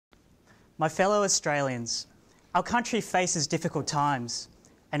My fellow Australians, our country faces difficult times,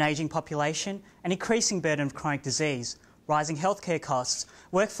 an ageing population, an increasing burden of chronic disease, rising healthcare costs,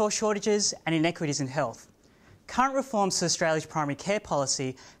 workforce shortages and inequities in health. Current reforms to Australia's primary care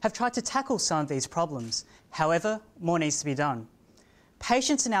policy have tried to tackle some of these problems. However, more needs to be done.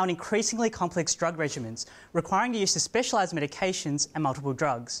 Patients are now on increasingly complex drug regimens, requiring the use of specialised medications and multiple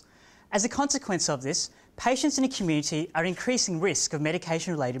drugs. As a consequence of this, patients in the community are at increasing risk of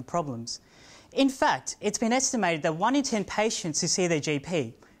medication-related problems. In fact, it's been estimated that 1 in 10 patients who see their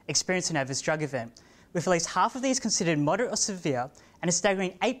GP experience an adverse drug event, with at least half of these considered moderate or severe and a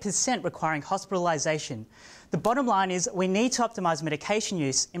staggering 8% requiring hospitalisation. The bottom line is we need to optimise medication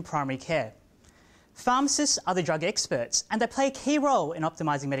use in primary care. Pharmacists are the drug experts and they play a key role in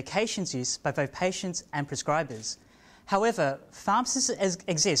optimising medications use by both patients and prescribers. However, pharmacists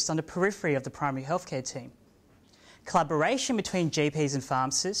exist on the periphery of the primary healthcare team. Collaboration between GPs and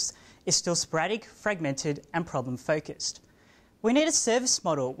pharmacists is still sporadic, fragmented and problem-focused. We need a service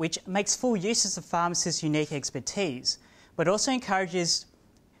model which makes full use of pharmacists' unique expertise, but also encourages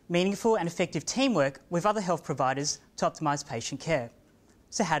meaningful and effective teamwork with other health providers to optimise patient care.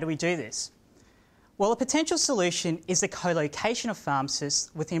 So how do we do this? Well, a potential solution is the co-location of pharmacists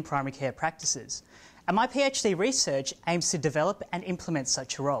within primary care practices, and my PhD research aims to develop and implement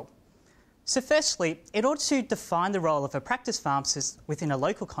such a role. So firstly, in order to define the role of a practice pharmacist within a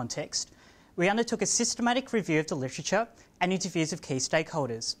local context, we undertook a systematic review of the literature and interviews of key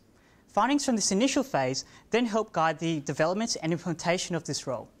stakeholders. Findings from this initial phase then helped guide the development and implementation of this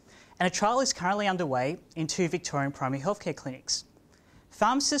role, and a trial is currently underway in 2 Victorian primary healthcare clinics.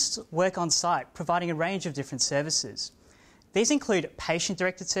 Pharmacists work on site, providing a range of different services. These include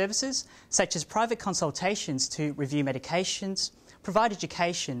patient-directed services, such as private consultations to review medications, provide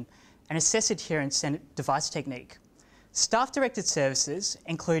education, and assess adherence and device technique. Staff-directed services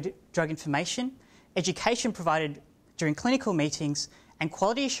include drug information, education provided during clinical meetings, and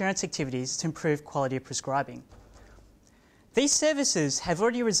quality assurance activities to improve quality of prescribing. These services have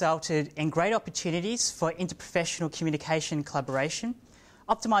already resulted in great opportunities for interprofessional communication and collaboration,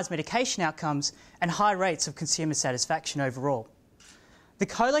 optimised medication outcomes, and high rates of consumer satisfaction overall. The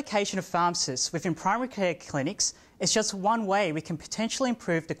co-location of pharmacists within primary care clinics is just one way we can potentially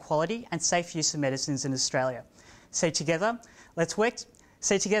improve the quality and safe use of medicines in Australia. So together, let's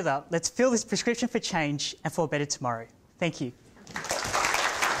fill this prescription for change and for a better tomorrow. Thank you.